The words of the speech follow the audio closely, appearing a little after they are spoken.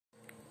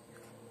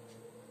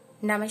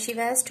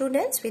Namashivaya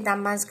students, with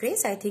Amma's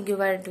grace, I think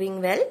you are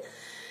doing well.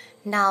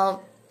 Now,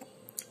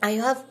 I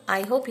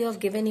hope you have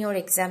given your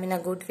exam in a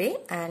good way,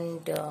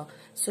 and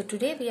so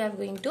today we are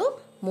going to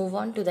move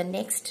on to the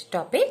next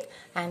topic,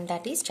 and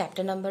that is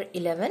chapter number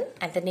 11,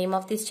 and the name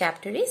of this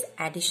chapter is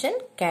addition,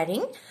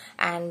 carrying,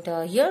 and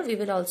here we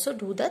will also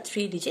do the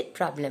 3-digit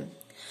problem.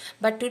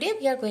 But today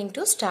we are going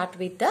to start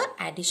with the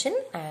addition,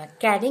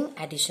 carrying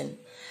addition.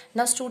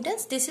 Now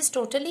students, this is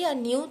totally a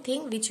new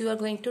thing which you are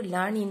going to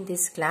learn in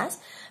this class,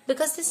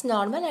 because this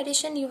normal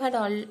addition you had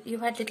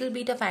little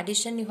bit of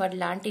addition you had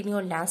learnt in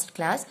your last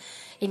class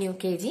in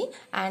UKG,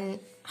 and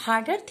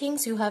harder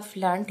things you have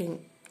learnt in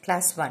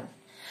class 1.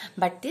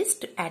 But this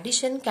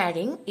addition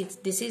carrying,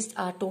 this is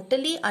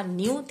totally a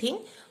new thing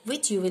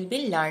which you will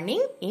be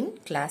learning in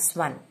class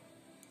 1.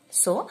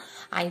 So,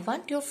 I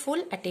want your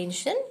full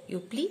attention. You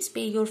please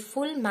pay your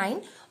full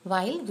mind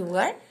while you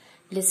are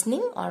listening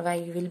or while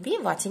you will be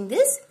watching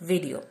this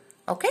video.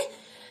 Okay?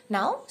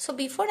 Now, so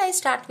before I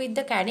start with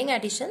the carrying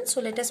addition, so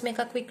let us make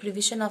a quick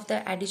revision of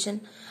the addition.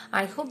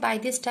 I hope by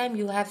this time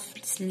you have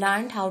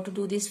learned how to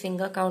do this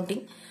finger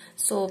counting.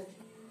 So,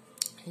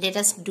 let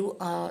us do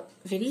a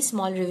very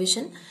small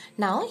revision.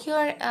 Now,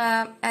 here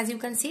as you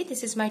can see,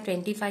 this is my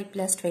 25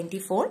 plus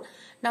 24.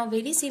 Now,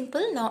 very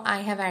simple. Now, I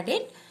have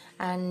added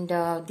and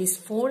this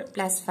 4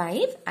 plus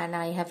 5, and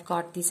I have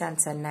got this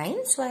answer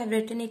 9. So I have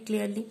written it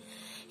clearly.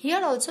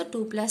 Here also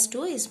 2 plus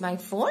 2 is my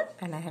 4,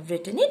 and I have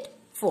written it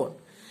 4.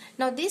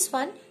 Now this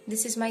one,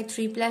 this is my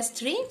 3 plus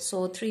 3.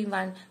 So 3,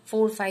 1,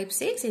 4, 5,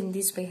 6. In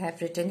this way I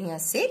have written here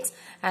 6.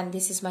 And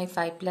this is my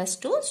 5 plus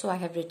 2. So I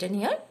have written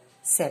here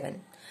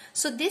 7.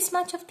 So this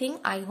much of thing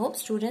I hope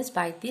students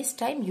by this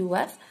time you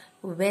have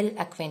well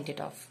acquainted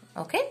of.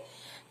 Okay.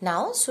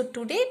 Now, so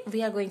today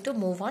we are going to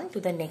move on to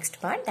the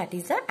next part, that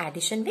is the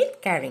addition with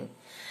carrying.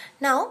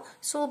 Now,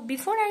 so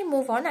before I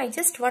move on, I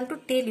just want to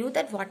tell you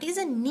that what is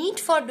the need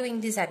for doing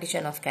this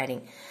addition of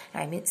carrying.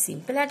 I mean,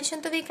 simple addition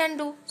we can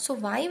do. So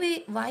why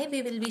we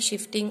will be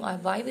shifting, or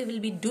why we will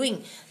be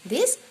doing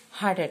this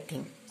harder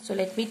thing. So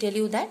let me tell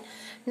you that.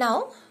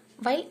 Now,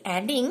 while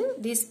adding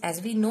this,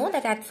 as we know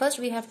that at first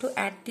we have to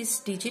add these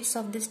digits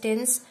of this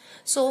tens.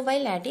 So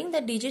while adding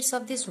the digits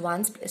of this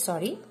ones,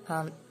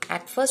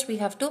 at first we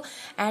have to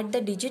add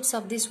the digits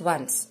of these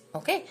ones.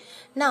 Okay.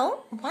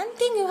 Now, one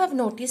thing you have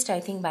noticed, I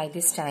think by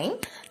this time,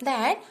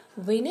 that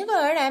whenever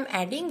I am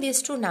adding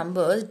these two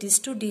numbers, these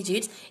two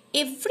digits,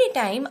 every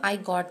time I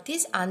got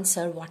this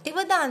answer,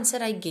 whatever the answer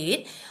I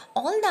get,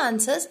 all the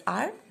answers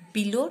are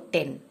below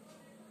 10.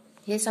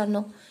 Yes or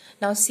no?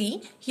 Now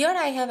see, here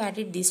I have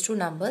added these two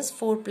numbers,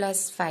 4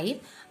 plus 5.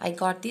 I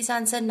got this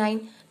answer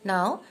 9.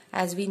 Now,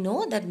 as we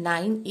know that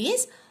 9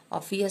 is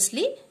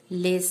obviously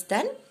less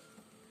than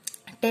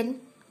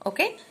 10.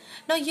 Okay.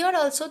 Now here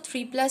also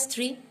 3 plus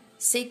 3,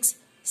 6,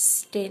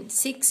 10.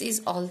 6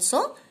 is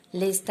also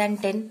less than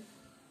 10.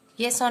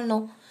 Yes or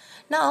no?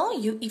 Now,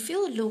 if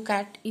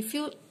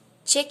you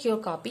check your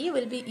copy, you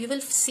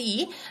will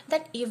see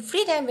that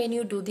every time when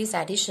you do this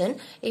addition,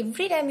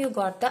 every time you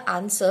got the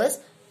answers,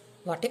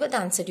 whatever the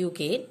answer you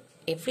get,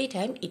 every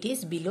time it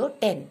is below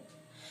 10.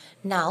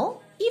 Now,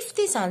 if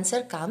this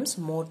answer comes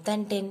more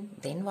than 10,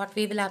 then what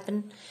will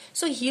happen?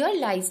 So, here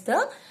lies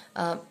the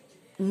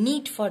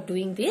need for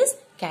doing this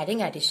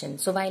carrying addition.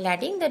 So, while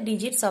adding the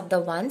digits of the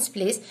ones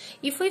place,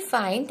 if we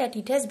find that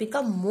it has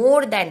become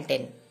more than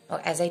 10, or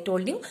as I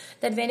told you,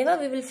 that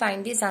whenever we will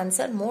find this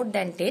answer more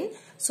than 10,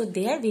 so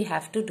there we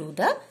have to do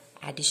the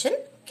addition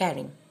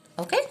carrying.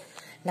 Okay.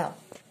 Now,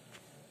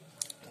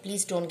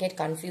 please don't get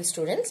confused,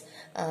 students.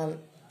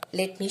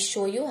 Let me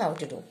show you how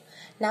to do.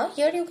 Now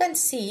here you can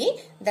see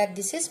that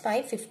this is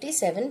my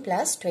 57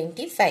 plus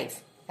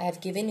 25. I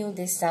have given you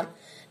this sum.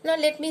 Now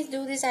let me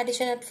do this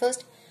addition at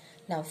first.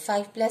 Now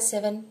 5 plus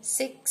 7,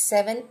 6,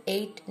 7,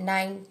 8,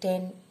 9,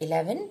 10,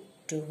 11,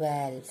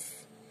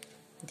 12.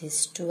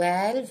 This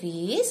 12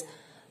 is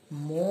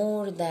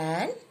more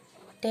than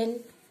 10.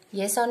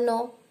 Yes or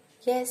no?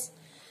 Yes.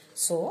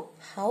 So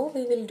how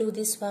we will do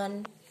this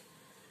one?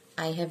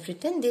 I have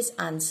written this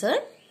answer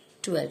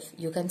 12.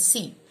 You can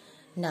see.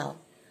 Now,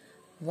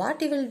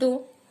 what you will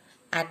do?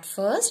 At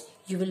first,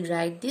 you will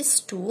write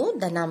these two,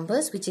 the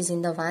numbers which is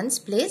in the ones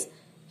place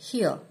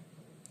here.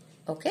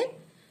 Okay.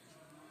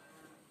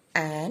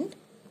 And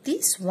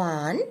this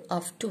one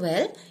of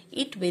 12,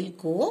 it will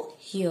go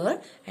here,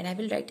 and I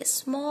will write a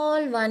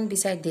small one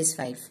beside this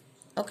 5.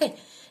 Okay.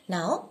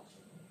 Now,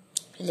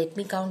 let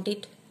me count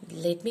it.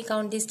 Let me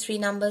count these three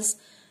numbers.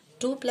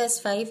 2 plus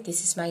 5,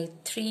 this is my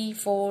 3,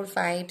 4,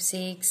 5,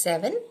 6,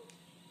 7.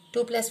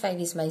 2 plus 5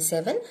 is my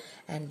 7,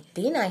 and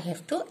then I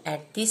have to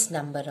add this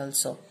number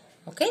also.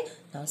 Okay.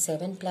 Now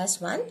 7 plus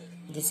 1,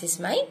 this is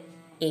my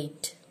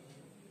 8.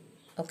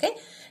 Okay.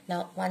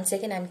 Now once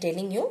again I am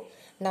telling you.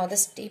 Now the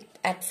step,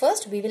 at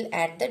first we will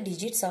add the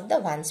digits of the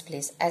ones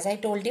place. As I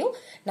told you,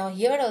 now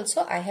here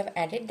also I have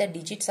added the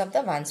digits of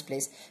the ones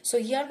place. So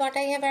here what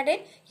I have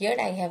added? Here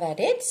I have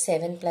added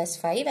 7 plus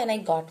 5, and I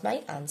got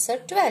my answer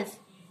 12.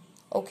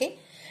 Okay.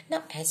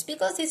 Now as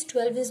because this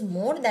 12 is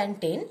more than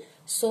 10,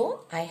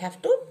 so I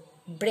have to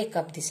break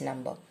up this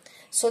number.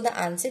 So the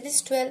answer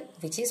is 12,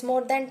 which is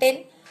more than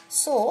 10.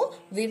 So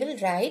we will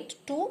write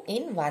 2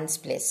 in ones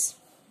place.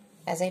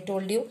 As I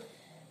told you,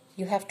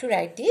 you have to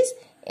write this.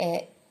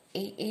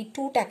 ये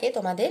 2 टाके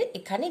तुम्हादेर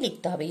इखाने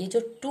लिखते होगे. ये जो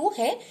 2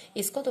 है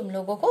इसको तुम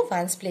लोगों को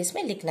वंस प्लेस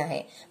में लिखना है.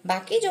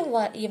 बाकी जो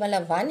ये वाला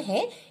 1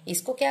 है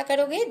इसको क्या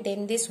करोगे?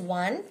 Then this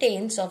 1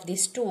 tens of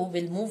this 2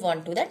 will move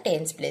on to the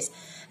tens place.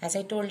 As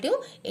I told you,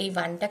 এই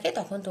 1 টাকে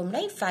তখন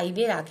তোমরা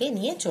 5 এর আগে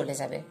নিয়ে চলে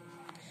যাবে.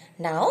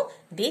 Now,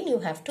 then you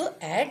have to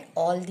add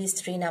all these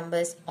 3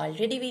 numbers.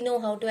 Already we know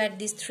how to add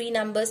these 3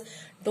 numbers.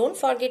 Don't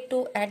forget to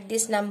add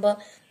this number.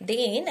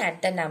 Then add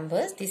the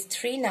numbers, these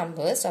 3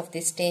 numbers of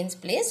this tens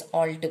place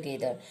all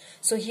together.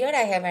 So here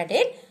I have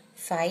added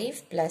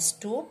 5 plus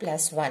 2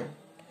 plus 1.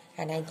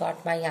 And I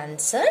got my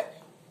answer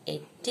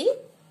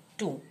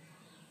 82.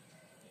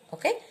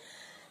 Okay.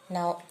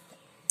 Now,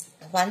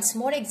 once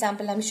more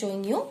example I am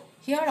showing you.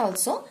 Here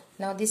also,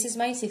 now this is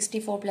my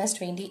 64 plus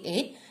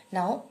 28.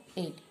 Now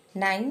 8.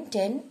 9,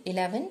 10,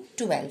 11,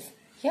 12.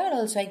 Here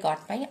also I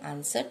got my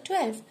answer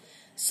 12.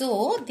 So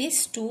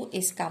this 2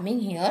 is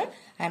coming here.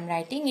 I am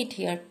writing it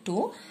here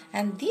 2.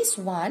 And this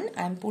one,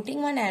 I am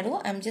putting one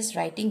arrow. I am just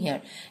writing here.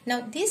 Now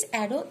this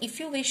arrow, if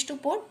you wish to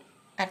put,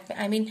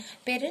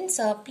 parents,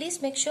 please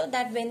make sure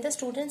that when the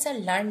students are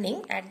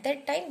learning, at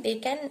that time they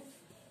can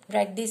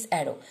write this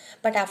arrow.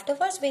 But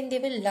afterwards when they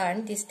will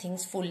learn these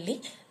things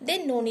fully,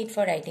 then no need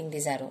for writing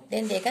this arrow.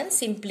 Then they can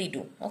simply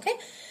do. Okay.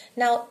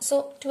 Now, so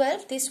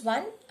 12, this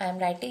one I am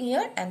writing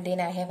here, and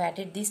then I have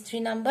added these 3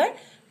 number.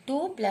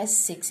 2 plus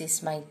 6 is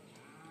my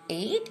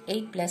 8.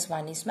 8 plus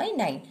 1 is my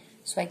 9.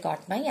 So I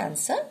got my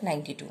answer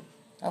 92.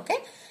 Okay.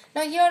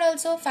 Now here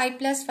also 5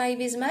 plus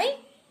 5 is my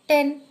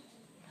 10.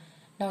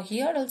 Now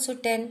here also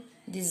 10.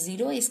 This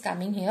 0 is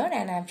coming here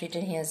and I have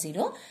written here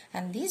 0,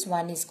 and this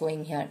 1 is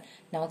going here.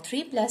 Now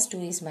 3 plus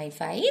 2 is my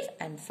 5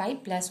 and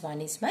 5 plus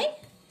 1 is my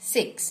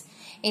 6.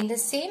 In the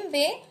same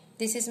way,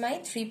 this is my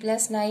 3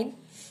 plus 9.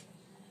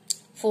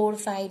 4,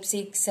 5,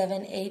 6,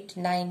 7, 8,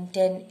 9,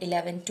 10,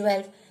 11,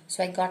 12.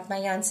 So I got my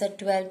answer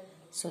 12.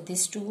 So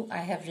this 2 I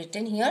have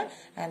written here,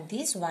 and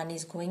this 1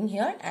 is going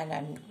here, and I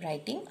am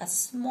writing a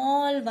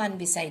small 1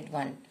 beside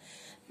 1.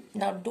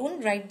 Now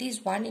don't write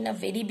this 1 in a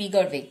very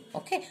bigger way,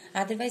 okay?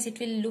 Otherwise it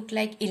will look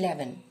like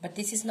 11, but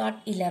this is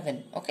not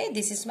 11, okay?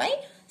 This is my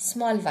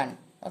small 1,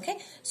 okay?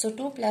 So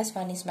 2 plus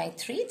 1 is my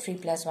 3, 3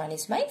 plus 1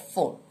 is my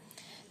 4.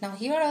 Now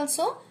here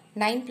also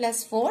 9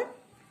 plus 4.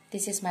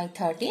 This is my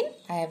 13.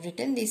 I have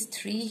written this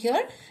 3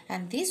 here,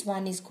 and this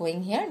 1 is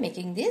going here,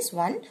 making this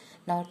 1.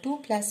 Now 2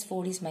 plus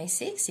 4 is my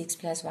 6. 6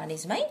 plus 1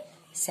 is my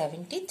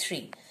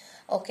 73.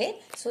 Okay.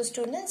 So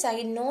students,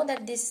 I know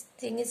that this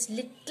thing is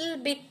little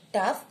bit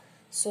tough.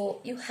 So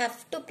you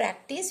have to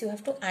practice, you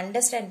have to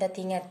understand the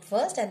thing at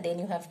first, and then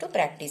you have to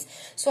practice.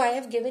 So I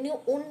have given you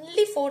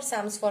only 4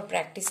 sums for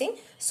practicing,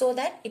 so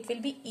that it will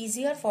be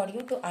easier for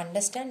you to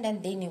understand,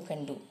 and then you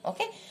can do.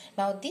 Okay.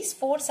 Now these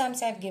 4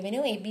 sums I have given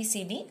you A, B,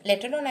 C, D.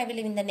 Later on I will,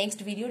 in the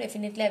next video,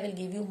 definitely I will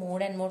give you more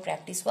and more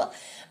practice work.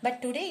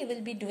 But today you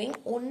will be doing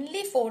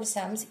only 4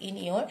 sums in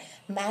your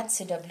Math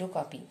CW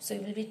copy. So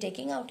you will be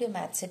taking out your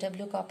Math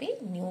CW copy,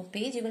 new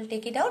page you will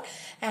take it out,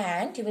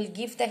 and you will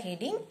give the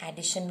heading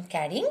addition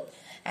carrying,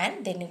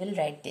 and then you will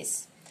write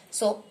this.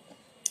 So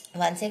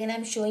once again I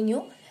am showing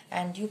you,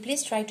 and you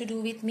please try to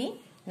do with me.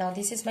 Now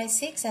this is my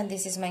 6 and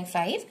this is my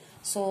 5.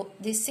 So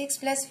this 6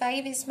 plus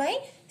 5 is my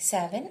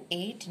 7,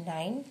 8,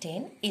 9,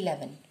 10,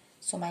 11.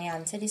 So my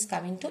answer is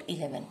coming to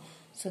 11.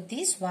 So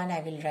this one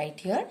I will write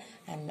here,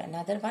 and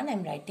another one I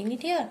am writing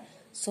it here.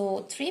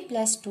 So 3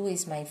 plus 2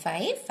 is my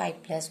 5,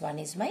 5 plus 1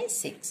 is my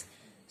 6.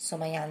 So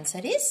my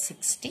answer is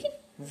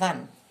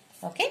 61.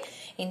 Okay.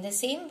 In the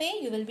same way,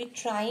 you will be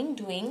trying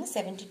doing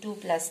 72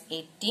 plus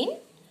 18,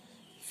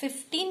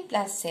 15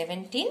 plus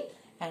 17,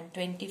 and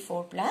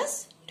 24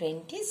 plus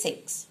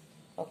 26.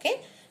 Okay.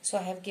 So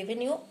I have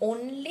given you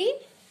only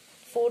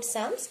 4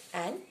 sums,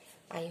 and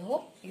I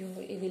hope you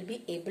will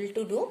be able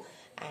to do,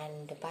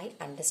 and by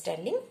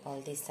understanding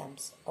all these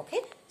sums. Okay.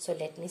 So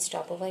let me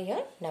stop over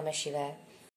here. Namah Shivaya.